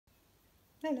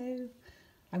Hello,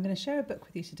 I'm going to share a book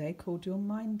with you today called Your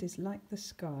Mind is Like the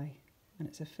Sky, and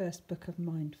it's a first book of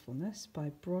mindfulness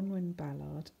by Bronwen,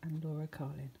 Ballard and Laura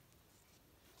Carlin.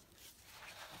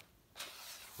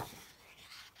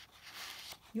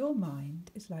 Your mind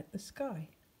is like the sky.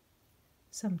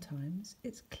 Sometimes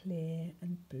it's clear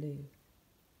and blue.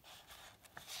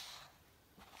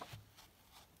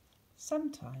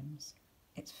 Sometimes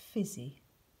it's fizzy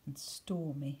and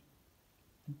stormy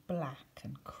and black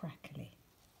and crackly.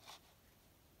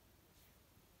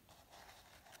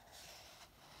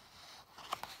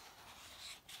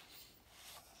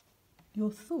 Your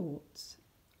thoughts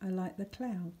are like the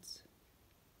clouds.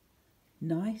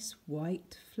 Nice,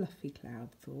 white, fluffy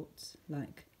cloud thoughts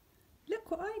like, look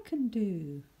what I can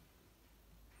do.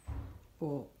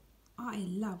 Or, I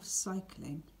love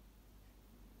cycling.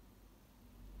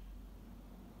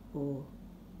 Or,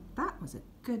 that was a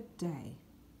good day.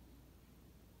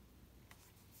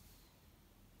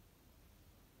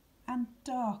 And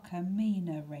darker,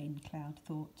 meaner rain cloud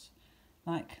thoughts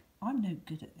like, I'm no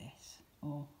good at this.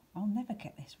 Or, I'll never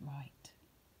get this right.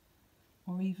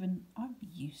 Or even, I'm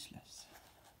useless.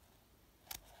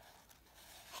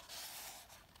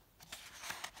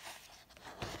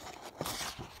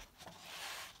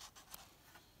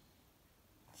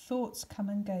 Thoughts come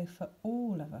and go for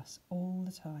all of us all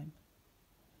the time.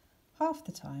 Half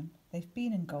the time, they've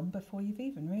been and gone before you've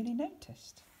even really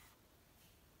noticed.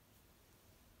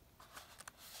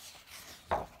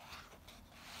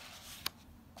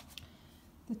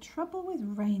 The trouble with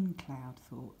rain cloud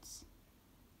thoughts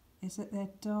is that they're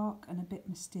dark and a bit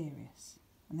mysterious,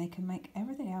 and they can make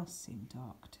everything else seem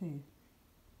dark too.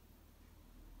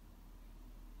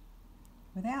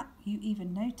 Without you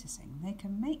even noticing, they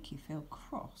can make you feel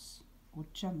cross or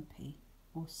jumpy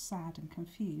or sad and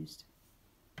confused.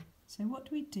 So what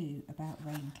do we do about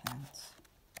rain clouds?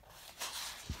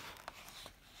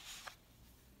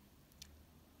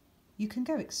 You can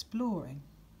go exploring.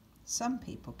 Some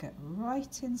people get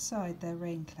right inside their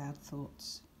rain cloud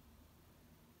thoughts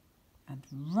and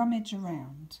rummage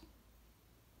around.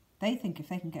 They think if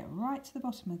they can get right to the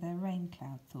bottom of their rain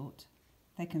cloud thought,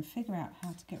 they can figure out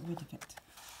how to get rid of it.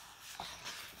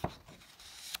 The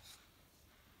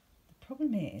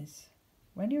problem is,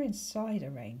 when you're inside a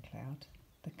rain cloud,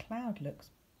 the cloud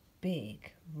looks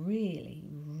big, really,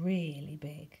 really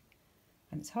big,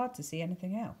 and it's hard to see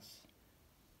anything else.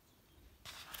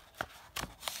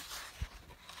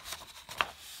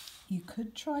 You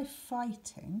could try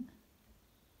fighting,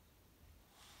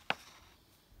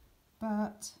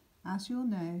 but as you'll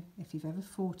know, if you've ever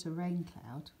fought a rain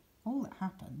cloud, all that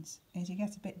happens is you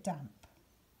get a bit damp.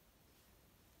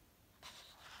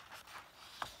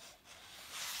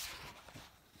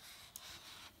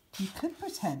 You could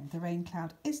pretend the rain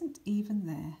cloud isn't even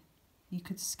there. You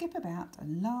could skip about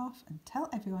and laugh and tell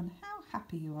everyone how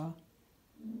happy you are.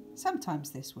 Sometimes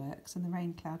this works and the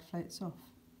rain cloud floats off.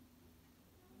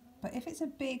 But if it's a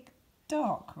big,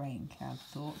 dark rain cloud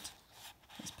thought,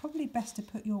 it's probably best to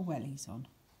put your wellies on.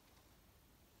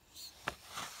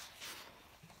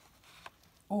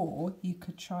 Or you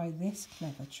could try this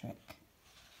clever trick.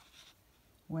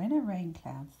 When a rain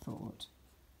cloud thought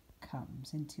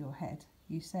comes into your head,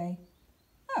 you say,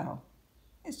 oh,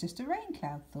 it's just a rain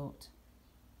cloud thought.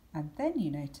 And then you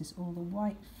notice all the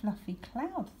white, fluffy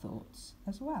cloud thoughts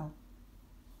as well.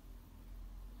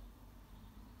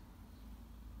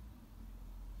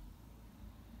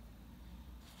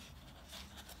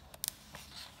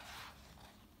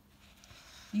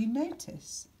 You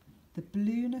notice the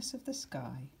blueness of the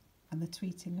sky and the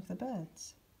tweeting of the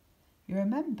birds. You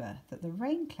remember that the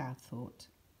rain cloud thought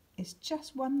is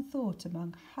just one thought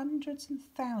among hundreds and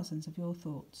thousands of your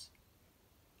thoughts.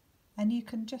 And you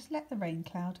can just let the rain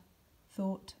cloud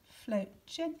thought float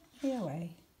gently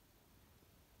away.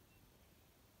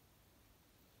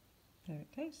 There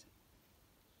it goes.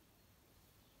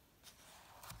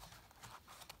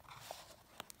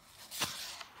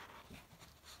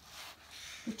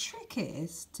 The trick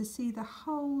is to see the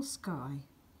whole sky.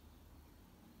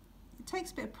 It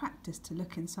takes a bit of practice to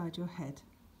look inside your head,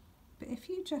 but if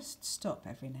you just stop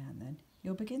every now and then,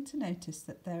 you'll begin to notice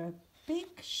that there are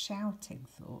big shouting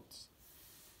thoughts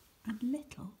and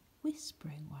little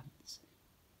whispering ones.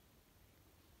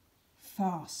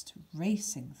 Fast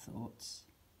racing thoughts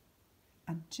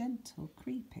and gentle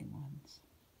creeping ones.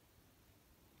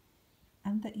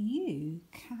 And that you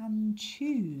can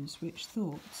choose which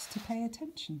thoughts to pay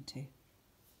attention to.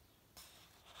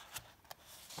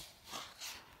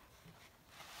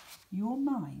 Your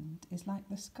mind is like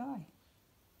the sky.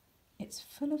 It's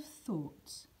full of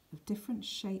thoughts of different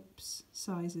shapes,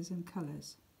 sizes and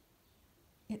colours.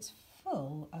 It's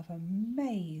full of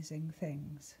amazing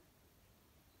things.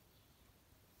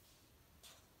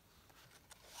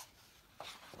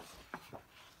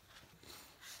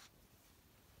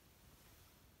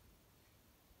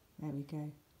 There we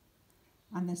go.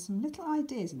 And there's some little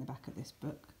ideas in the back of this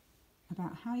book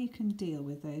about how you can deal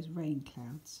with those rain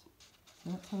clouds.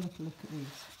 So let's have a little look at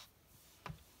these.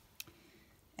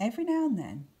 Every now and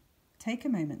then, take a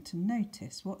moment to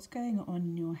notice what's going on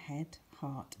in your head,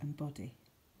 heart and body.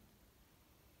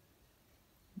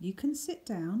 You can sit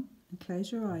down and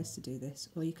close your eyes to do this,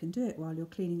 or you can do it while you're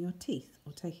cleaning your teeth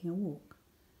or taking a walk.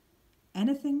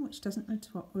 Anything which doesn't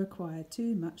require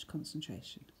too much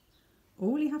concentration.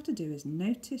 All you have to do is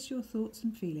notice your thoughts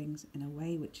and feelings in a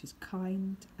way which is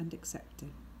kind and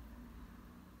accepting.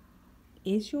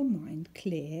 Is your mind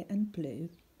clear and blue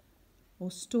or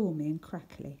stormy and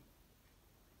crackly?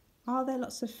 Are there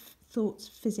lots of thoughts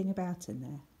fizzing about in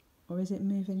there, or is it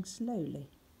moving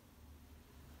slowly?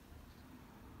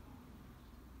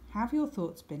 Have your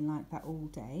thoughts been like that all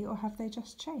day, or have they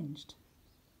just changed?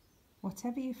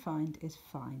 Whatever you find is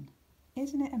fine.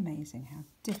 Isn't it amazing how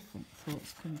different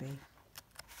thoughts can be?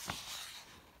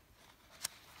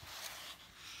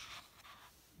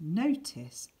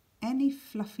 Notice any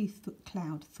fluffy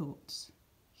cloud thoughts.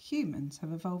 Humans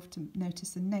have evolved to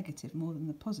notice the negative more than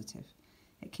the positive.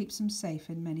 It keeps them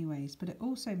safe in many ways, but it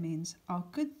also means our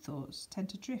good thoughts tend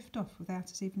to drift off without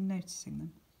us even noticing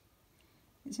them.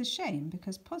 It's a shame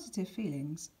because positive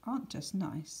feelings aren't just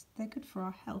nice, they're good for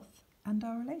our health and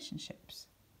our relationships.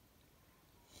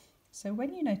 So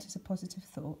when you notice a positive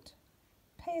thought,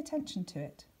 pay attention to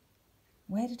it.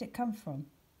 Where did it come from?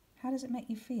 How does it make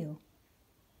you feel?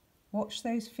 Watch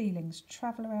those feelings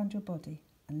travel around your body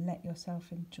and let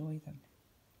yourself enjoy them.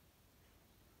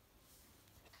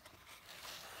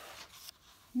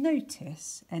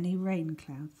 Notice any rain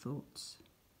cloud thoughts.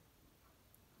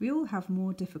 We all have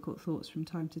more difficult thoughts from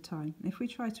time to time. If we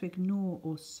try to ignore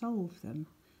or solve them,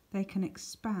 they can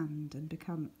expand and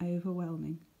become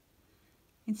overwhelming.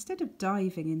 Instead of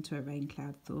diving into a rain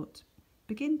cloud thought,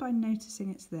 begin by noticing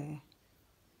it's there.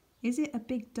 Is it a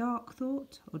big dark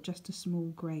thought or just a small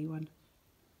grey one?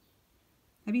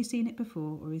 Have you seen it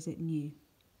before or is it new?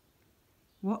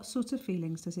 What sort of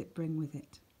feelings does it bring with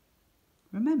it?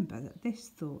 Remember that this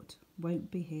thought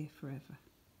won't be here forever.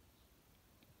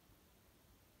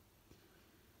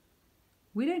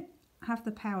 We don't have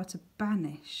the power to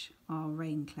banish our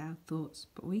rain cloud thoughts,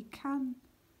 but we can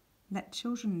let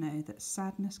children know that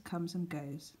sadness comes and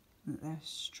goes, and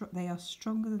that they are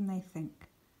stronger than they think,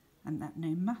 and that no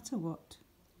matter what,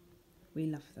 we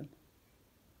love them.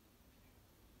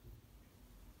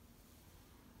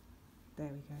 There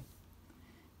we go.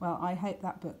 Well, I hope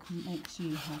that book makes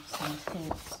you have some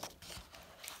thoughts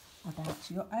about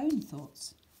your own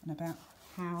thoughts and about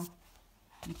how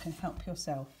you can help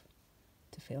yourself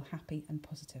to feel happy and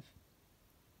positive.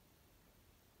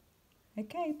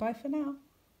 Okay, bye for now.